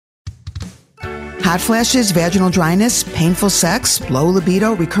Hot flashes, vaginal dryness, painful sex, low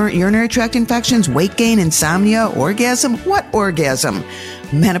libido, recurrent urinary tract infections, weight gain, insomnia, orgasm? What orgasm?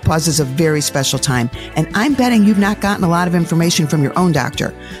 Menopause is a very special time, and I'm betting you've not gotten a lot of information from your own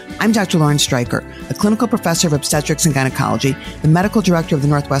doctor. I'm Dr. Lauren Streicher, a clinical professor of obstetrics and gynecology, the medical director of the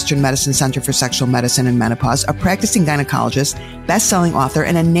Northwestern Medicine Center for Sexual Medicine and Menopause, a practicing gynecologist, best-selling author,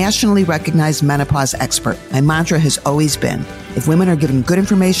 and a nationally recognized menopause expert. My mantra has always been, if women are given good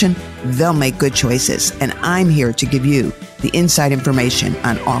information, they'll make good choices. And I'm here to give you the inside information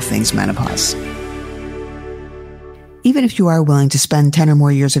on all things menopause. Even if you are willing to spend 10 or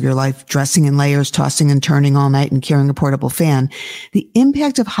more years of your life dressing in layers, tossing and turning all night, and carrying a portable fan, the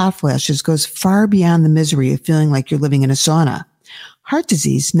impact of hot flashes goes far beyond the misery of feeling like you're living in a sauna. Heart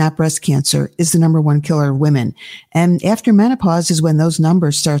disease, not breast cancer, is the number one killer of women. And after menopause is when those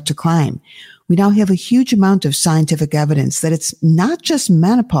numbers start to climb. We now have a huge amount of scientific evidence that it's not just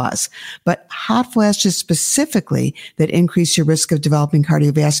menopause, but hot flashes specifically that increase your risk of developing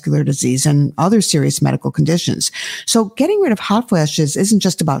cardiovascular disease and other serious medical conditions. So getting rid of hot flashes isn't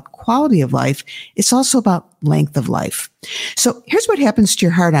just about quality of life, it's also about length of life. So here's what happens to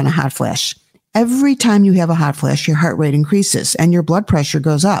your heart on a hot flash. Every time you have a hot flash, your heart rate increases and your blood pressure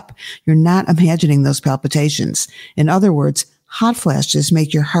goes up. You're not imagining those palpitations. In other words, hot flashes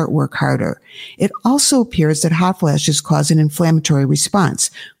make your heart work harder. It also appears that hot flashes cause an inflammatory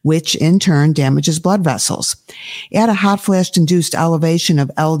response, which in turn damages blood vessels. Add a hot flash-induced elevation of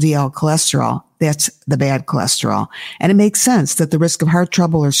LDL cholesterol, that's the bad cholesterol, and it makes sense that the risk of heart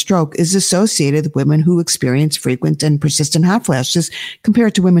trouble or stroke is associated with women who experience frequent and persistent hot flashes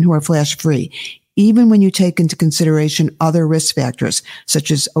compared to women who are flash-free, even when you take into consideration other risk factors such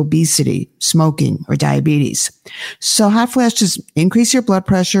as obesity, smoking, or diabetes. So hot flashes increase your blood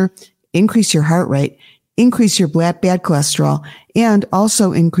pressure, increase your heart rate, increase your bad cholesterol, and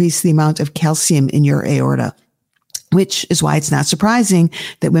also increase the amount of calcium in your aorta, which is why it's not surprising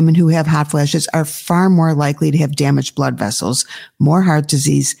that women who have hot flashes are far more likely to have damaged blood vessels, more heart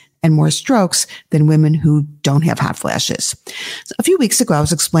disease, and more strokes than women who don't have hot flashes. So a few weeks ago, I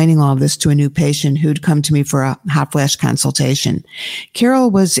was explaining all of this to a new patient who'd come to me for a hot flash consultation.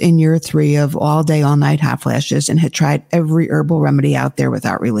 Carol was in year 3 of all day, all night hot flashes and had tried every herbal remedy out there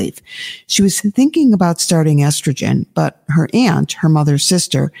without relief. She was thinking about starting estrogen, but her aunt, her mother's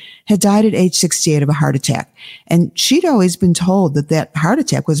sister, had died at age 68 of a heart attack. And she'd always been told that that heart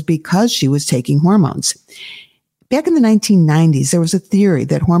attack was because she was taking hormones. Back in the 1990s, there was a theory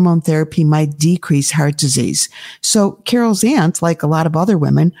that hormone therapy might decrease heart disease. So Carol's aunt, like a lot of other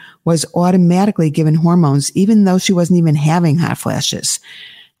women, was automatically given hormones even though she wasn't even having hot flashes.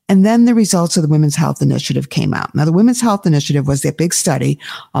 And then the results of the Women's Health Initiative came out. Now, the Women's Health Initiative was that big study,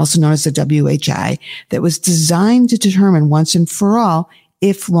 also known as the WHI, that was designed to determine once and for all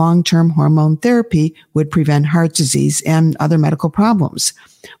if long-term hormone therapy would prevent heart disease and other medical problems.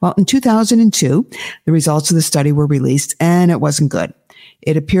 Well, in 2002, the results of the study were released, and it wasn't good.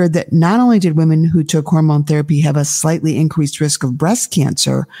 It appeared that not only did women who took hormone therapy have a slightly increased risk of breast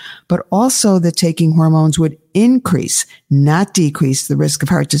cancer, but also that taking hormones would increase, not decrease, the risk of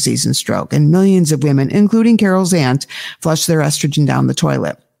heart disease and stroke. And millions of women, including Carol's aunt, flushed their estrogen down the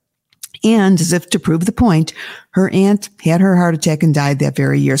toilet. And as if to prove the point, her aunt had her heart attack and died that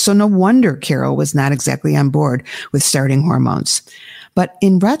very year. So no wonder Carol was not exactly on board with starting hormones. But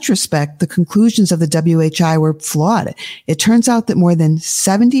in retrospect, the conclusions of the WHI were flawed. It turns out that more than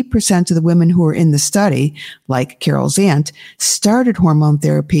 70% of the women who were in the study, like Carol's aunt, started hormone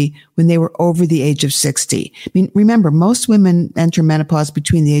therapy when they were over the age of 60. I mean, remember, most women enter menopause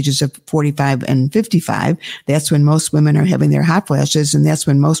between the ages of 45 and 55. That's when most women are having their hot flashes, and that's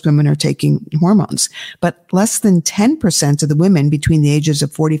when most women are taking hormones. But less than 10% of the women between the ages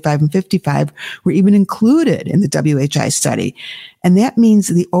of 45 and 55 were even included in the WHI study. And that means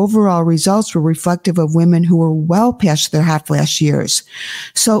the overall results were reflective of women who were well past their hot flash years.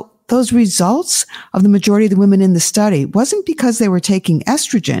 So those results of the majority of the women in the study wasn't because they were taking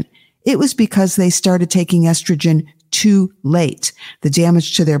estrogen. It was because they started taking estrogen too late. The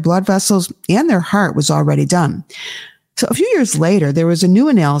damage to their blood vessels and their heart was already done. So a few years later, there was a new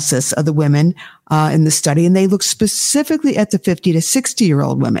analysis of the women in the study, and they looked specifically at the 50 to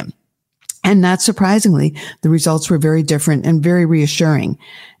 60-year-old women. And not surprisingly, the results were very different and very reassuring.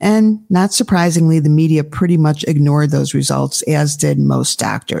 And not surprisingly, the media pretty much ignored those results, as did most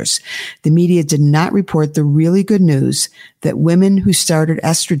doctors. The media did not report the really good news that women who started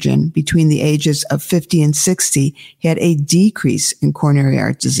estrogen between the ages of 50 and 60 had a decrease in coronary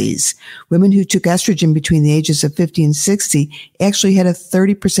heart disease. Women who took estrogen between the ages of 50 and 60 actually had a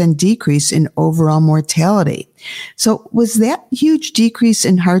 30% decrease in overall mortality. So was that huge decrease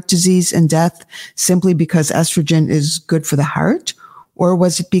in heart disease and death simply because estrogen is good for the heart? Or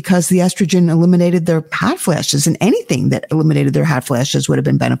was it because the estrogen eliminated their hot flashes, and anything that eliminated their hot flashes would have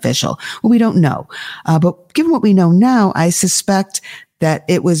been beneficial? Well, we don't know. But given what we know now, I suspect that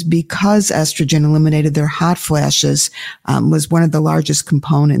it was because estrogen eliminated their hot flashes, was one of the largest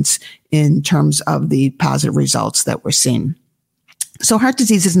components in terms of the positive results that we're seeing. So heart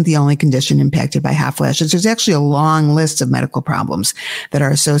disease isn't the only condition impacted by hot flashes. There's actually a long list of medical problems that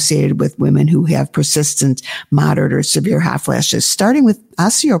are associated with women who have persistent, moderate, or severe hot flashes, starting with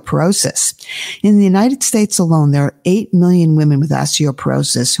osteoporosis. In the United States alone, there are 8 million women with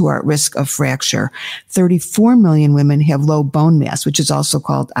osteoporosis who are at risk of fracture. 34 million women have low bone mass, which is also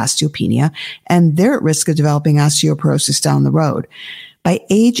called osteopenia, and they're at risk of developing osteoporosis down the road. By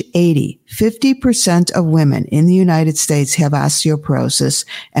age 80, 50% of women in the United States have osteoporosis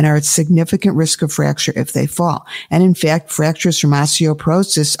and are at significant risk of fracture if they fall. And in fact, fractures from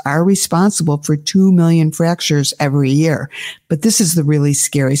osteoporosis are responsible for 2 million fractures every year. But this is the really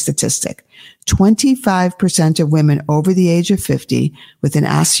scary statistic. 25% of women over the age of 50 with an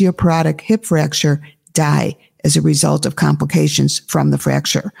osteoporotic hip fracture die as a result of complications from the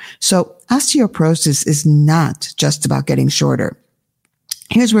fracture. So osteoporosis is not just about getting shorter.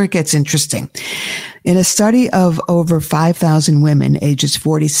 Here's where it gets interesting. In a study of over 5,000 women ages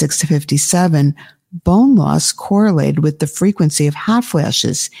 46 to 57, bone loss correlated with the frequency of hot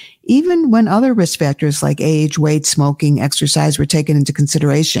flashes, even when other risk factors like age, weight, smoking, exercise were taken into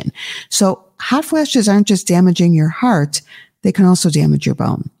consideration. So hot flashes aren't just damaging your heart, they can also damage your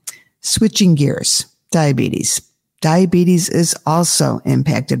bone. Switching gears, diabetes. Diabetes is also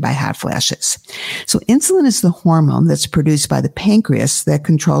impacted by hot flashes. So insulin is the hormone that's produced by the pancreas that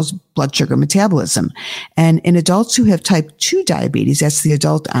controls blood sugar metabolism. And in adults who have type 2 diabetes, that's the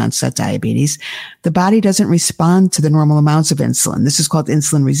adult onset diabetes, the body doesn't respond to the normal amounts of insulin. This is called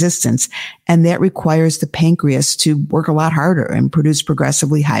insulin resistance. And that requires the pancreas to work a lot harder and produce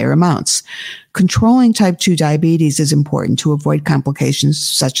progressively higher amounts. Controlling type 2 diabetes is important to avoid complications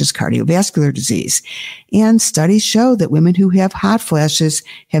such as cardiovascular disease. And studies show that women who have hot flashes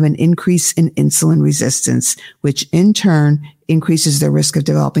have an increase in insulin resistance, which in turn increases their risk of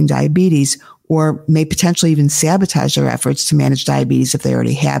developing diabetes or may potentially even sabotage their efforts to manage diabetes if they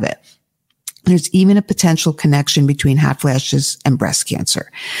already have it. There's even a potential connection between hot flashes and breast cancer.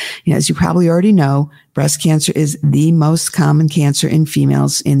 As you probably already know, breast cancer is the most common cancer in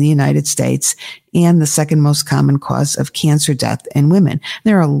females in the United States and the second most common cause of cancer death in women.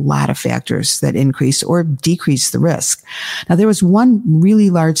 There are a lot of factors that increase or decrease the risk. Now, there was one really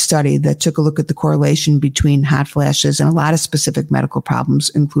large study that took a look at the correlation between hot flashes and a lot of specific medical problems,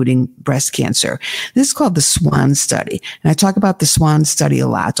 including breast cancer. This is called the SWAN study. And I talk about the SWAN study a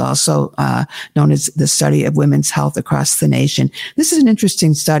lot, also known as the study of women's health across the nation. This is an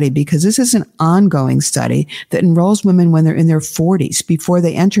interesting study because this is an ongoing study that enrolls women when they're in their 40s before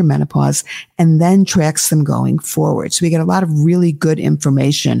they enter menopause and then tracks them going forward. So we get a lot of really good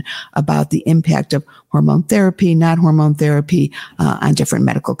information about the impact of hormone therapy, not hormone therapy on different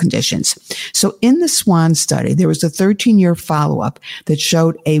medical conditions. So in the SWAN study, there was a 13-year follow-up that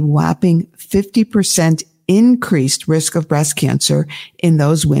showed a whopping 50% increased risk of breast cancer in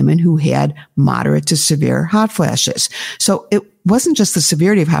those women who had moderate to severe hot flashes. So it wasn't just the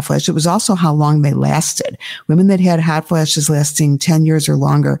severity of hot flashes, it was also how long they lasted. Women that had hot flashes lasting 10 years or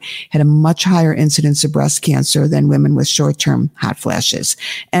longer had a much higher incidence of breast cancer than women with short-term hot flashes.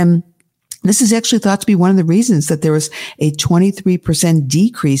 And this is actually thought to be one of the reasons that there was a 23%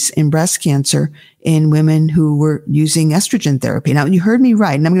 decrease in breast cancer in women who were using estrogen therapy. Now, you heard me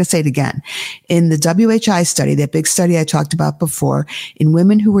right, and I'm going to say it again. In the WHI study, that big study I talked about before, in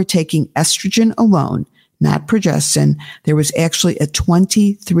women who were taking estrogen alone, not progestin, there was actually a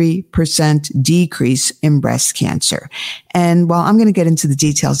 23% decrease in breast cancer. And while I'm going to get into the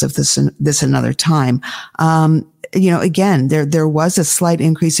details of this another time, again, there was a slight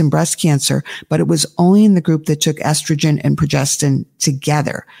increase in breast cancer, but it was only in the group that took estrogen and progestin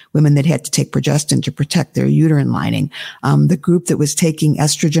together, women that had to take progestin to protect their uterine lining. The group that was taking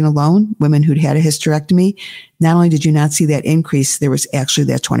estrogen alone, women who'd had a hysterectomy, not only did you not see that increase, there was actually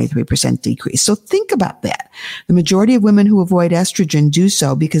that 23% decrease. So think about that. The majority of women who avoid estrogen do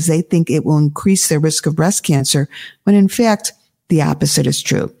so because they think it will increase their risk of breast cancer, when in fact, the opposite is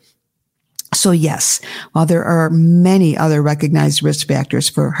true. So yes, while there are many other recognized risk factors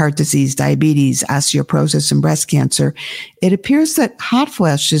for heart disease, diabetes, osteoporosis, and breast cancer, it appears that hot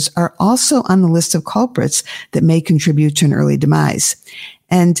flashes are also on the list of culprits that may contribute to an early demise.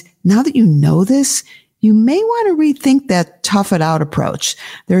 And now that you know this, you may want to rethink that tough it out approach.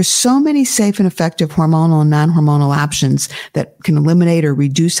 There are so many safe and effective hormonal and non-hormonal options that can eliminate or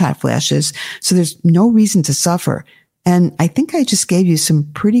reduce hot flashes, so there's no reason to suffer. And I think I just gave you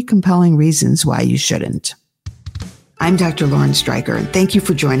some pretty compelling reasons why you shouldn't. I'm Dr. Lauren Streicher, and thank you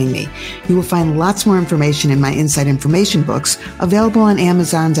for joining me. You will find lots more information in my Inside Information books available on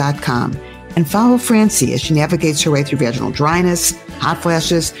Amazon.com. And follow Francie as she navigates her way through vaginal dryness, hot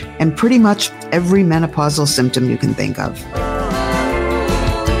flashes, and pretty much every menopausal symptom you can think of. I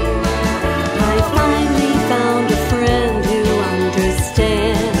finally found a friend who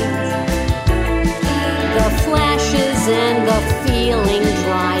understands the flashes and the feeling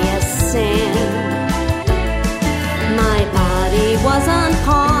dry as sand. My body was on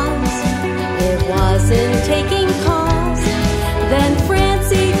pause, it wasn't taking calls. Then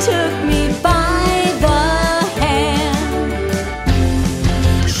Francie took me by the hand.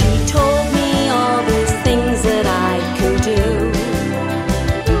 She told me all these things that I can do,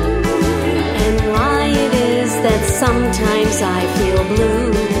 and why it is that sometimes I feel blue.